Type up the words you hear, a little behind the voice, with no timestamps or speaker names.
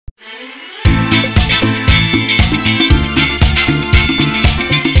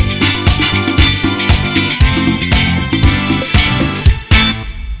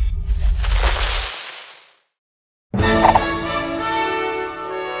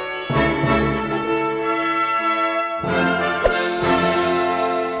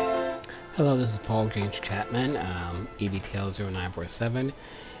Hello, this is Paul James Chapman, EBTL0947,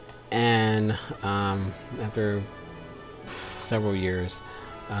 and after several years,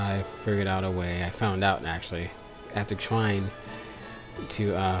 I figured out a way. I found out actually, after trying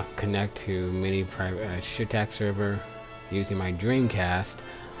to connect to many private shit server using my Dreamcast,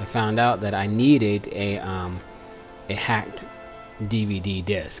 I found out that I needed a hacked DVD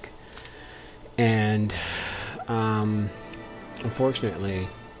disc, and unfortunately,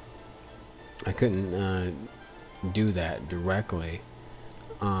 I couldn't do that directly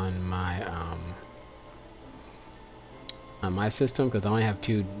on my system because I only have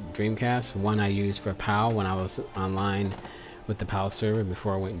two Dreamcasts. One I used for PAL when I was online with the PAL server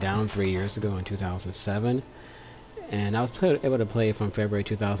before I went down 3 years ago in 2007, and I was able to play from February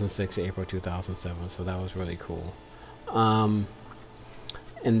 2006 to April 2007, so that was really cool. And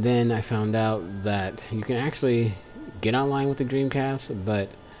then I found out that you can actually get online with the Dreamcast, but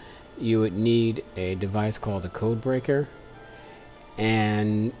you would need a device called the CodeBreaker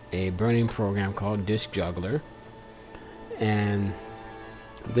and a burning program called DiscJuggler. And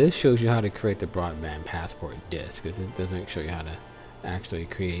this shows you how to create the broadband passport disk, because it doesn't show you how to actually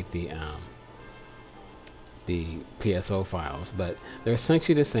create the PSO files, but they're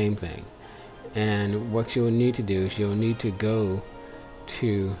essentially the same thing. And what you'll need to do is you'll need to go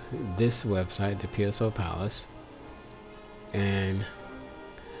to this website, the PSO Palace, and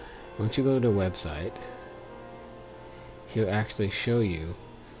once you go to the website, he'll actually show you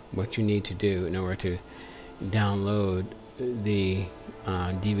what you need to do in order to download the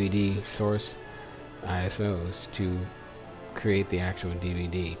DVD source ISOs to create the actual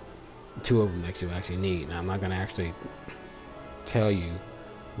DVD. Two of them that you actually need. Now, I'm not going to actually tell you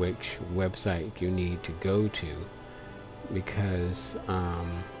which website you need to go to, because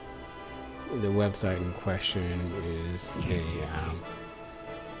the website in question is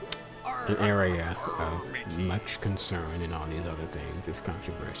an area of much concern and all these other things. It's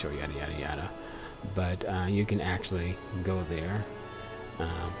controversial, yada yada yada. But you can actually go there.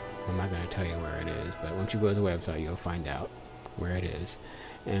 I'm not going to tell you where it is, but once you go to the website, you'll find out where it is.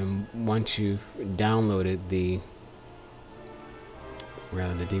 And once you've downloaded the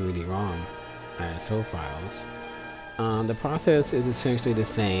DVD-ROM ISO files, the process is essentially the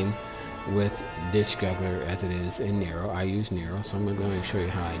same with DiscJuggler as it is in Nero. I use Nero, so I'm going to show you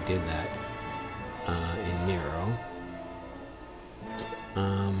how I did that in Nero.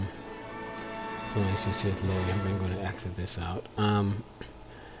 So it's just loading. I'm going to exit this out.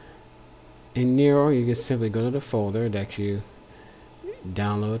 In Nero, you just simply go to the folder that you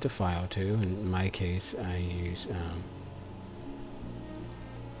download the file to. In my case, I use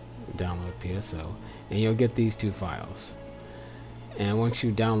download PSO, and you'll get these two files. And once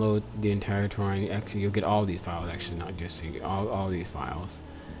you download the entire torrent, actually you'll get all these files, actually not just all these files.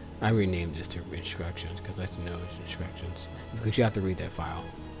 I renamed this to instructions because I know it's instructions, because you have to read that file.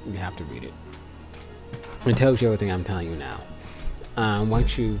 You have to read it. It tells you everything I'm telling you now.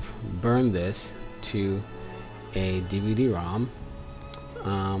 Once you've burned this to a DVD-ROM,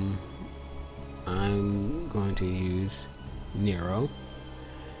 I'm going to use Nero,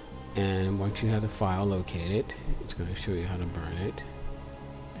 and once you have the file located, it's going to show you how to burn it.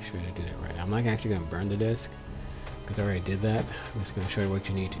 Make sure to do that right. I'm not actually going to burn the disk because I already did that. I'm just going to show you what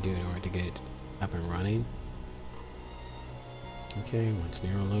you need to do in order to get it up and running. Okay, once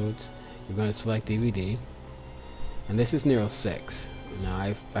Nero loads, you're going to select DVD, and this is Nero 6.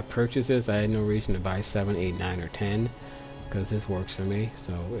 Now I purchased this. I had no reason to buy 7, 8, 9, or 10 because this works for me,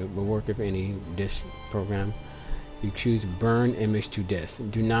 so it will work with any disk program. You choose burn image to disk.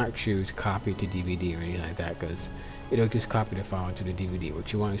 Do not choose copy to DVD or anything like that, because it'll just copy the file to the DVD.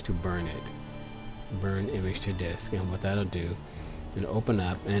 What you want is to burn it. Burn image to disk, and what that'll do, it'll open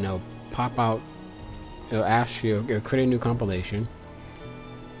up and it'll pop out. It'll ask you, it'll create a new compilation,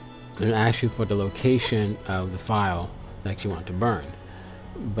 and it'll ask you for the location of the file that you want to burn.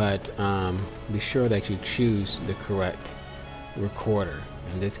 But be sure that you choose the correct recorder.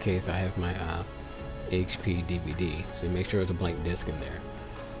 In this case, I have my HP DVD, so make sure there's a blank disk in there.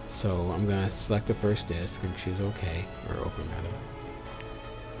 So I'm going to select the first disk and choose OK, or open rather,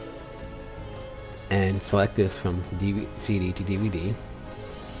 and select this from CD to DVD,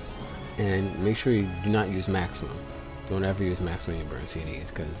 and make sure you do not use maximum. Don't ever use maximum when you burn CDs,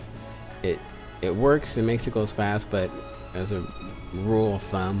 because it works, it makes it goes fast, but as a rule of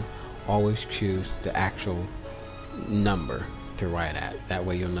thumb, always choose the actual number to write at. That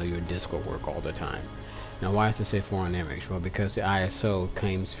way you'll know your disk will work all the time. Now, why does it say foreign image? Well, because the ISO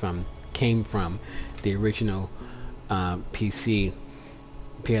came from the original PSO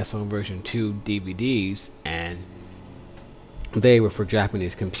version 2 DVDs, and they were for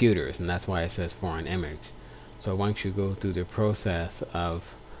Japanese computers, and that's why it says foreign image. So once you go through the process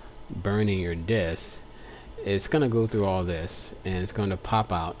of burning your disk, it's going to go through all this, and it's going to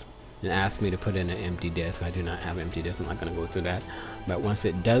pop out and ask me to put in an empty disk. I do not have an empty disk. I'm not going to go through that. But once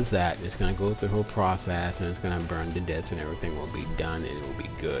it does that, it's going to go through the whole process, and it's going to burn the disk, and everything will be done, and it will be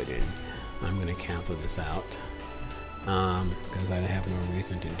good. And I'm going to cancel this out because I have no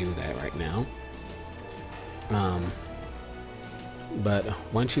reason to do that right now. But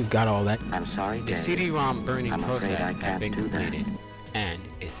once you've got all that, I'm sorry, the David. CD-ROM burning process has been do that. completed, and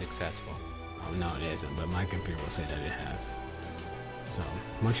it's successful. Oh, no, it isn't, but my computer will say that it has. So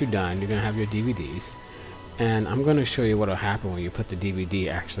once you're done, you're going to have your DVDs, and I'm going to show you what will happen when you put the DVD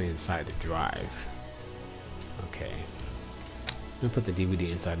actually inside the drive. Okay, I'm going to put the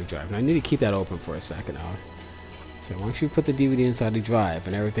DVD inside the drive, and I need to keep that open for a second. So once you put the DVD inside the drive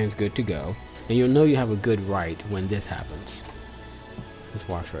and everything's good to go, and you'll know you have a good write when this happens. Let's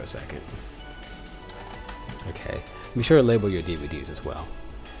watch for a second. Okay, be sure to label your DVDs as well,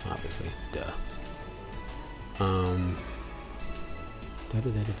 obviously. Duh. Here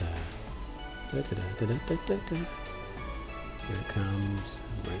it comes.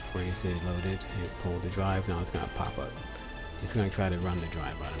 Wait for you to say loaded. Hit pull the drive. Now it's going to pop up. It's going to try to run the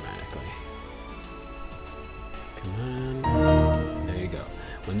drive automatically. Come on. There you go.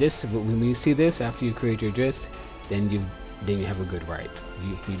 When you see this after you create your disk, then you have a good write.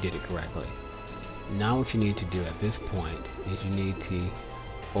 You did it correctly. Now what you need to do at this point is you need to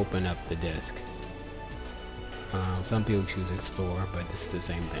open up the disk. Some people choose Explore, but it's the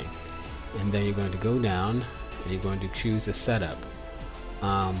same thing. And then you're going to go down and you're going to choose the setup.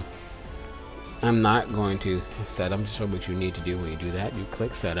 I'm not going to set. I'm just showing what you need to do when you do that. You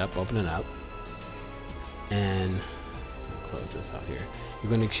click setup, open it up, and I'll close this out here. You're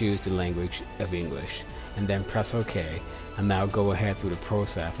going to choose the language of English, and then press OK. And now go ahead through the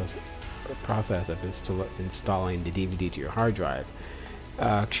process of installing the DVD to your hard drive.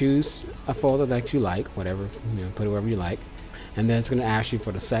 Choose a folder that you like, whatever, put it wherever you like, and then it's going to ask you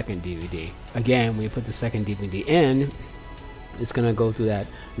for the second DVD. Again, when you put the second DVD in, it's going to go through that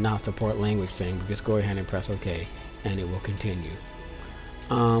not support language thing, but just go ahead and press OK, and it will continue.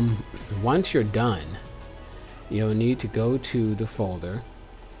 Once you're done, you'll need to go to the folder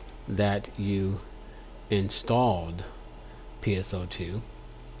that you installed PSO2,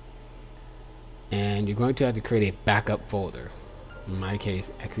 and you're going to have to create a backup folder. In my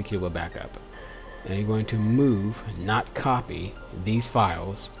case, executable backup, and you're going to move, not copy, these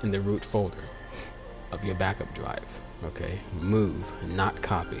files in the root folder of your backup drive. Okay, move, not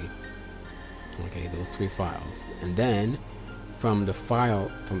copy. Okay, those 3 files, and then from the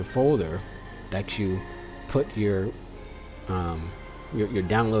folder that you put your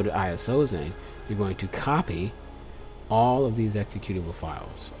downloaded ISOs in, you're going to copy all of these executable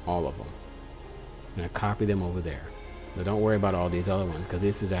files, all of them. You're going to copy them over there. So don't worry about all these other ones, because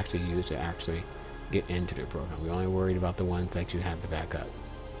this is actually used to actually get into the program. We're only worried about the ones that you have to back up.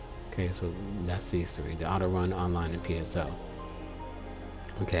 Okay, so that's these 3, the auto run, online, and PSO.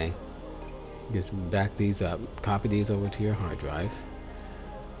 Okay, just back these up, copy these over to your hard drive,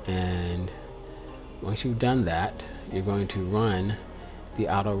 and once you've done that, you're going to run the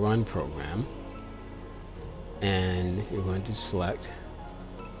auto run program, and you're going to select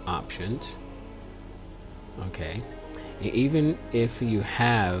options. Okay, even if you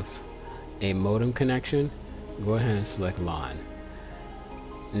have a modem connection, go ahead and select LAN.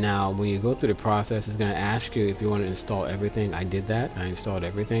 Now when you go through the process, it's going to ask you if you want to install everything. I did that. I installed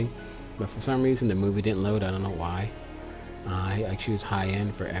everything, but for some reason the movie didn't load. I don't know why. I choose high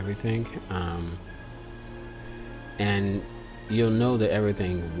end for everything, and you'll know that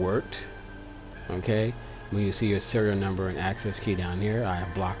everything worked. Okay, when you see your serial number and access key down here, I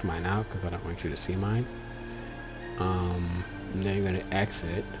have blocked mine out because I don't want you to see mine. And then you're going to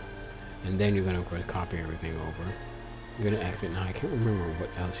exit, and then you're going to, of course, copy everything over. You're going to exit. Now I can't remember what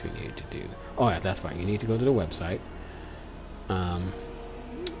else you need to do. Oh yeah, that's fine. You need to go to the website. Well,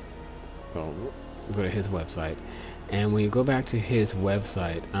 go to his website, and when you go back to his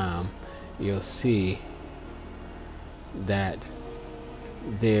website, you'll see that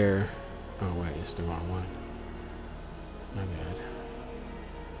there. Oh wait, it's the wrong one. My bad.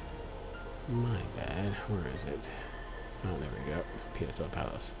 My bad. Where is it? Oh, there we go. PSO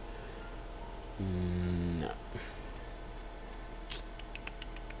Palace. No.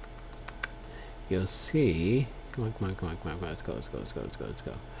 You'll see. Come on, come on, come on, come on. Let's go, let's go, let's go, let's go, let's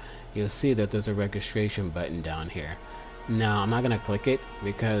go. You'll see that there's a registration button down here. Now, I'm not going to click it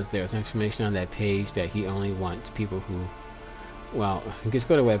because there's information on that page that he only wants people who, well, just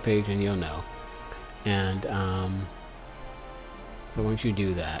go to the web page and you'll know. And So once you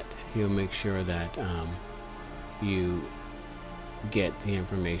do that, he'll make sure that you get the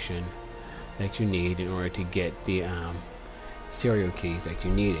information that you need in order to get the serial keys that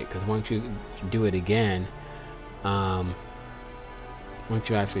you need it. Because once you do it again, once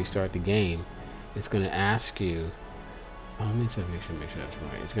you actually start the game, it's going to ask you. Let me just make sure that's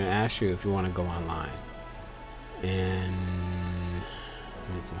right. It's going to ask you if you want to go online. And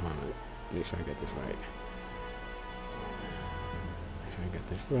let me see, hold on, make sure I get this right. Make sure I get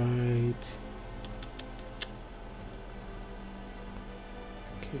this right.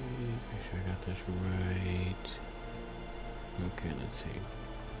 Okay, make sure I got this right. Okay, let's see.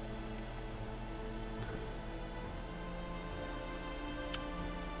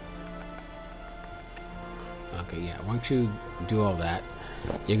 Okay, yeah, once you do all that,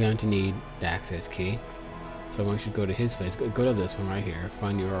 you're going to need the access key. So once you go to his place, go to this one right here,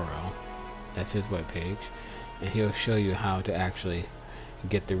 find URL. That's his webpage. And he'll show you how to actually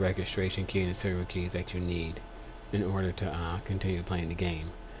get the registration key and the serial keys that you need in order to continue playing the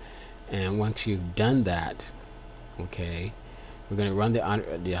game. And once you've done that, okay, we're going to run the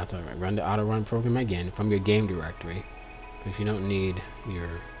auto run program again from your game directory, because you don't need your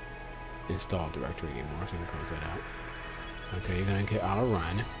install directory anymore. So I'm going to close that out. Okay, you're going to get auto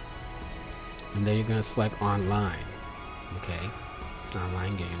run, and then you're going to select online. Okay,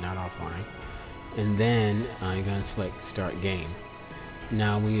 online game, not offline. And then you're going to select start game.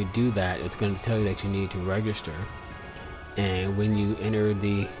 Now when you do that, it's going to tell you that you need to register, and when you enter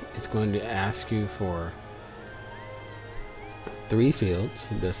it's going to ask you for 3 fields: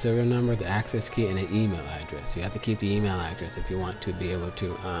 the serial number, the access key, and an email address. You have to keep the email address if you want to be able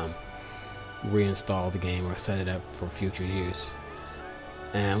to reinstall the game or set it up for future use.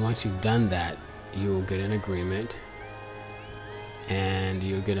 And once you've done that, you will get an agreement, and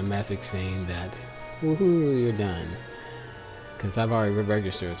you'll get a message saying that woohoo, you're done, because I've already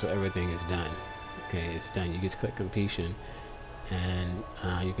registered, so everything is done. Okay, it's done. You just click completion, and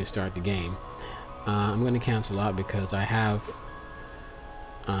you can start the game. I'm going to cancel out because I have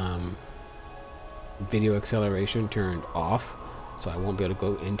video acceleration turned off, so I won't be able to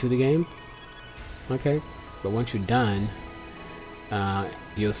go into the game. Okay, but once you're done,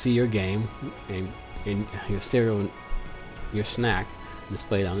 you'll see your game and your snack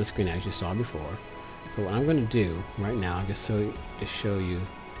displayed on the screen as you saw before. So what I'm going to do right now, just to show you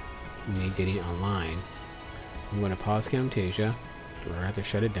me getting online, I'm going to pause Camtasia, or I have to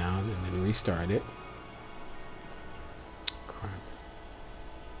shut it down and then restart it. Crap.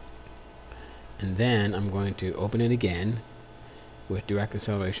 And then I'm going to open it again with direct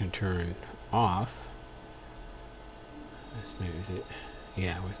acceleration turned off. Is it?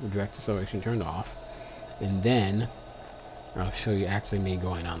 Yeah, with direct acceleration turned off. And then I'll show you actually me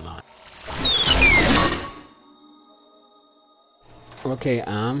going online. Okay,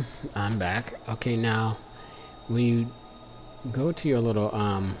 I'm back. Okay, now when you go to your little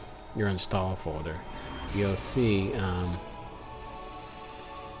your install folder, you'll see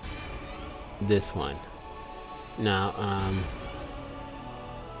this one. Now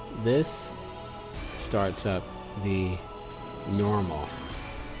this starts up the normal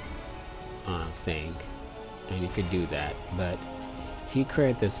thing, and you could do that, but he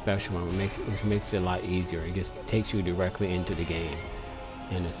created this special one which makes it a lot easier. It just takes you directly into the game,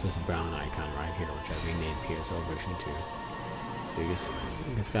 and it's this brown icon right here, which I renamed PSO version 2. So you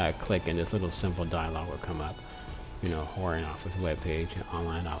just gotta click, and this little simple dialog will come up, you know, Horizon Office web page,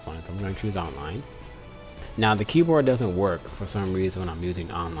 online, offline. So I'm going to choose online. Now the keyboard doesn't work for some reason when I'm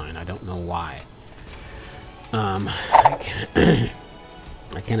using online. I don't know why. I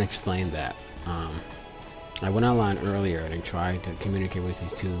can't explain that. I went online earlier and tried to communicate with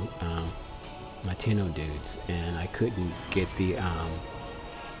these two Latino dudes, and I couldn't get the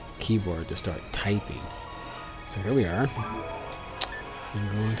keyboard to start typing. So here we are. I'm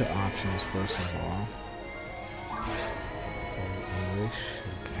going to options first of all. So English,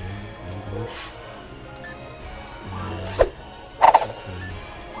 okay, English. Okay.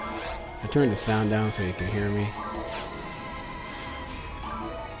 I turned the sound down so you can hear me.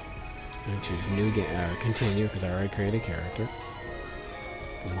 I choose new game, continue, because I already created a character.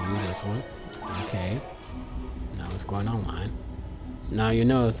 I'm gonna use this one. Okay. Now it's going online. Now you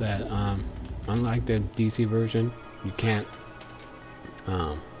notice that unlike the DC version, you can't.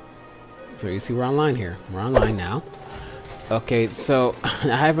 So you see we're online here. We're online now. Okay, so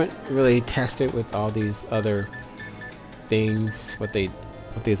I haven't really tested with all these other things, what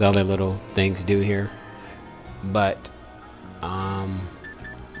these other little things do here, but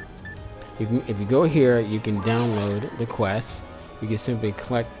if you go here, you can download the quest. You can simply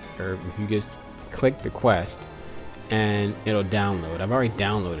click, or you just click the quest, and it'll download. I've already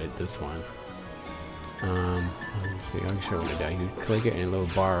downloaded this one. Let me see, I'll show you that. You click it and a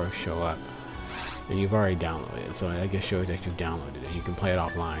little bar will show up. And you've already downloaded it, so I guess shows that you've downloaded it. You can play it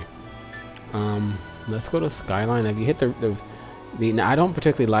offline. Let's go to Skyline. If you hit now I don't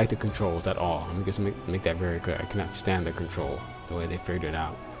particularly like the controls at all. I'm just make that very clear. I cannot stand the control, the way they figured it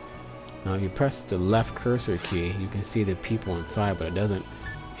out. Now if you press the left cursor key, you can see the people inside, but it doesn't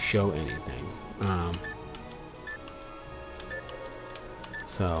show anything.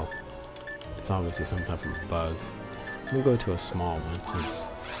 So it's obviously some type of bug. Let me go to a small one since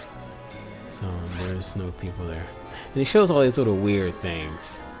there's no people there. And it shows all these little weird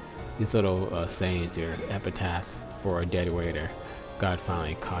things. These little sayings here. Epitaph for a dead waiter. God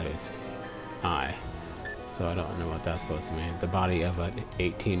finally caught his eye. So I don't know what that's supposed to mean. The body of an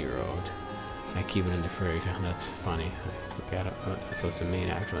 18-year-old. I keep it in the fridge. That's funny. I forgot what that's supposed to mean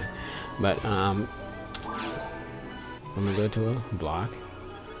actually. But I'm gonna go to a block.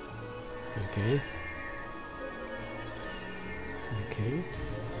 Okay. Okay.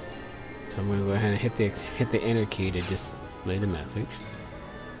 So I'm gonna go ahead and hit the enter key to display the message.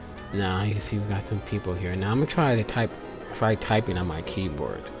 Now you see we've got some people here. Now I'm gonna try typing on my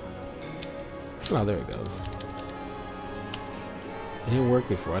keyboard. Oh, there it goes. It didn't work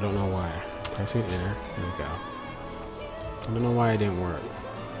before. I don't know why. Pressing enter. There we go. I don't know why it didn't work.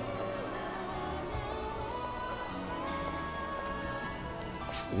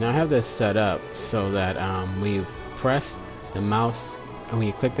 Now I have this set up so that when you press the mouse and when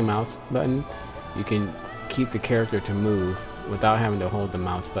you click the mouse button, you can keep the character to move without having to hold the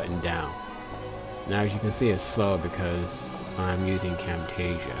mouse button down. Now as you can see, it's slow because I'm using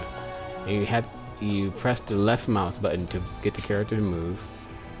Camtasia. And you press the left mouse button to get the character to move,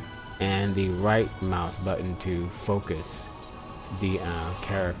 and the right mouse button to focus the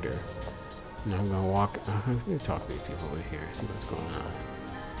character. Now I'm gonna walk. I'm gonna talk to these people over here, see what's going on.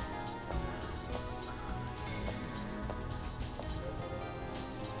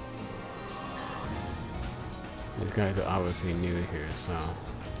 These guys are obviously new here, so.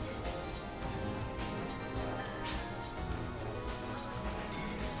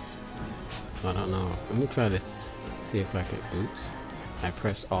 So I don't know. Let me try to see if I can. Oops. I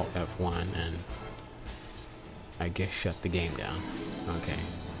pressed Alt F1 and I guess shut the game down. Okay.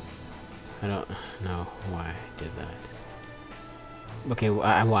 I don't know why I did that. Okay,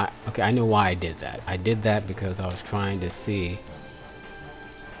 okay, I know why I did that. I did that because I was trying to see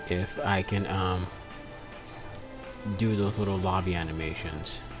if I can do those little lobby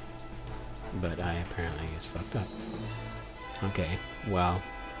animations, but I apparently just fucked up. Okay, well,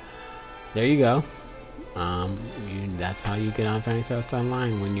 there you go. That's how you get on Phantasy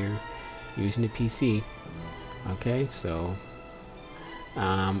Online when you're using the PC. Okay, so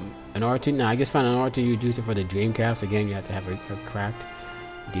in order to now, I just found in order to use it for the Dreamcast, again you have to have a cracked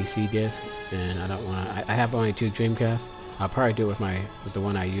DC disc, and I don't want to. I have only 2 Dreamcasts. I'll probably do it with the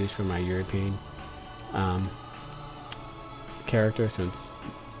one I use for my European character, since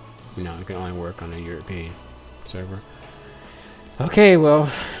you know it can only work on a European server. Okay,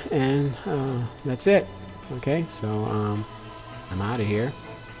 well, and that's it. Okay, so I'm out of here,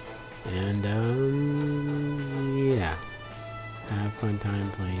 and yeah, have fun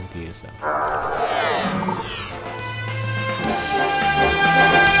time playing PSO.